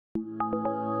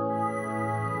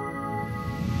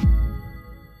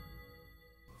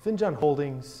Finjan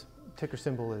Holdings, ticker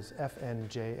symbol is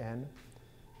FNJN.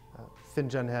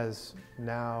 Finjan has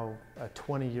now a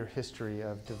 20-year history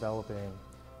of developing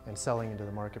and selling into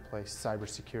the marketplace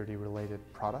cybersecurity related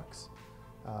products.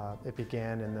 It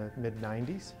began in the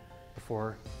mid-90s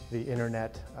before the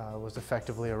internet was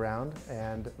effectively around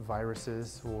and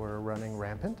viruses were running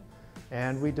rampant.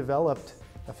 And we developed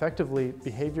effectively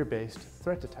behavior-based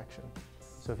threat detection.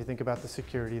 So if you think about the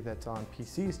security that's on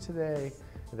PCs today,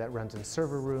 that runs in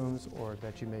server rooms, or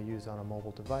that you may use on a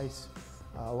mobile device,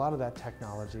 a lot of that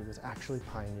technology was actually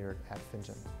pioneered at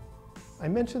Finjan. I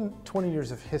mentioned 20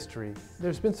 years of history.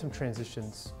 There's been some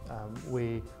transitions.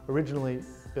 We originally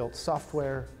built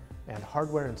software and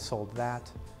hardware and sold that.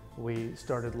 We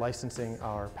started licensing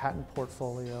our patent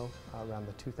portfolio around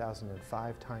the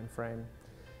 2005 timeframe.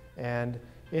 And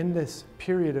in this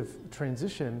period of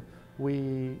transition,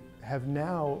 we have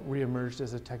now reemerged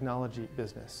as a technology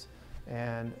business,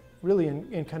 and really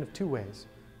in kind of two ways.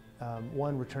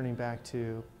 One, returning back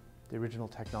to the original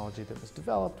technology that was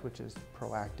developed, which is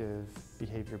proactive,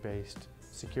 behavior-based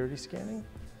security scanning,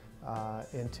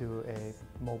 into a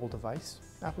mobile device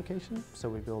application. So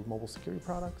we build mobile security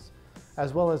products,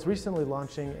 as well as recently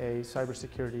launching a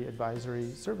cybersecurity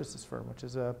advisory services firm, which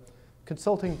is a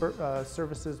consulting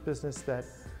services business that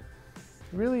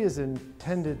really is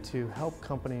intended to help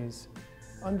companies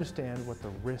understand what the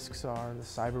risks are, the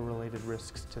cyber-related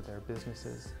risks to their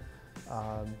businesses,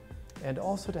 and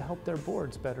also to help their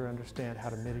boards better understand how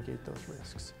to mitigate those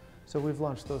risks. So we've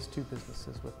launched those two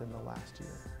businesses within the last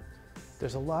year.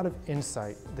 There's a lot of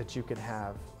insight that you can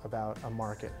have about a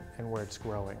market and where it's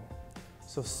growing.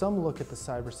 So some look at the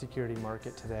cybersecurity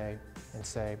market today and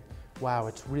say, wow,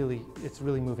 it's really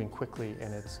moving quickly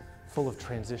and it's full of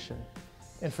transition.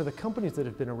 And for the companies that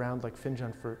have been around like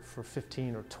Finjan for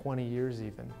 15 or 20 years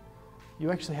even, you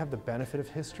actually have the benefit of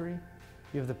history.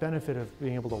 You have the benefit of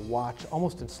being able to watch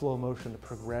almost in slow motion the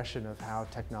progression of how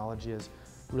technology has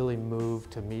really moved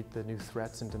to meet the new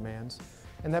threats and demands.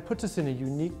 And that puts us in a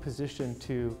unique position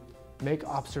to make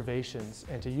observations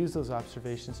and to use those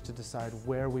observations to decide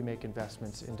where we make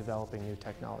investments in developing new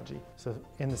technology. So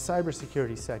in the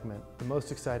cybersecurity segment, the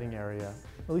most exciting area,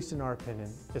 at least in our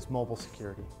opinion, is mobile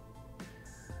security.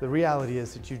 The reality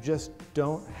is that you just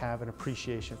don't have an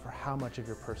appreciation for how much of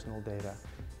your personal data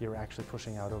you're actually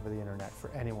pushing out over the internet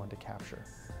for anyone to capture.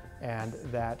 And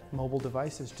that mobile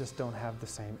devices just don't have the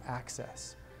same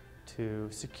access to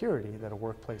security that a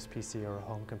workplace PC or a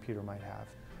home computer might have.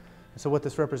 And so what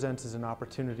this represents is an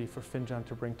opportunity for Finjan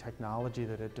to bring technology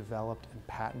that it developed and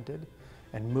patented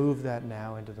and move that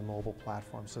now into the mobile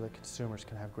platform so that consumers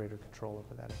can have greater control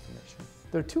over that information.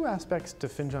 There are two aspects to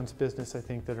Finjan's business, I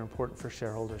think, that are important for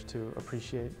shareholders to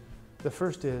appreciate. The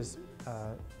first is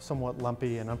somewhat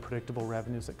lumpy and unpredictable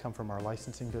revenues that come from our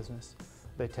licensing business.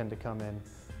 They tend to come in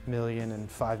 $1 million and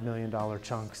 $5 million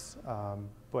chunks,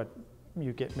 but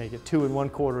you may get two in one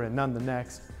quarter and none the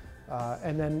next.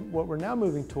 And then what we're now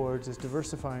moving towards is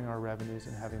diversifying our revenues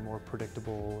and having more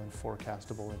predictable and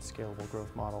forecastable and scalable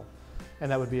growth model. And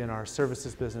that would be in our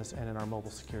services business and in our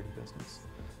mobile security business.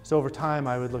 So over time,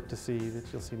 I would look to see that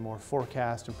you'll see more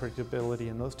forecast and predictability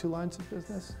in those two lines of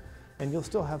business, and you'll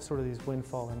still have sort of these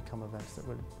windfall income events that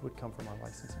would come from our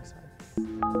licensing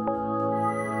side.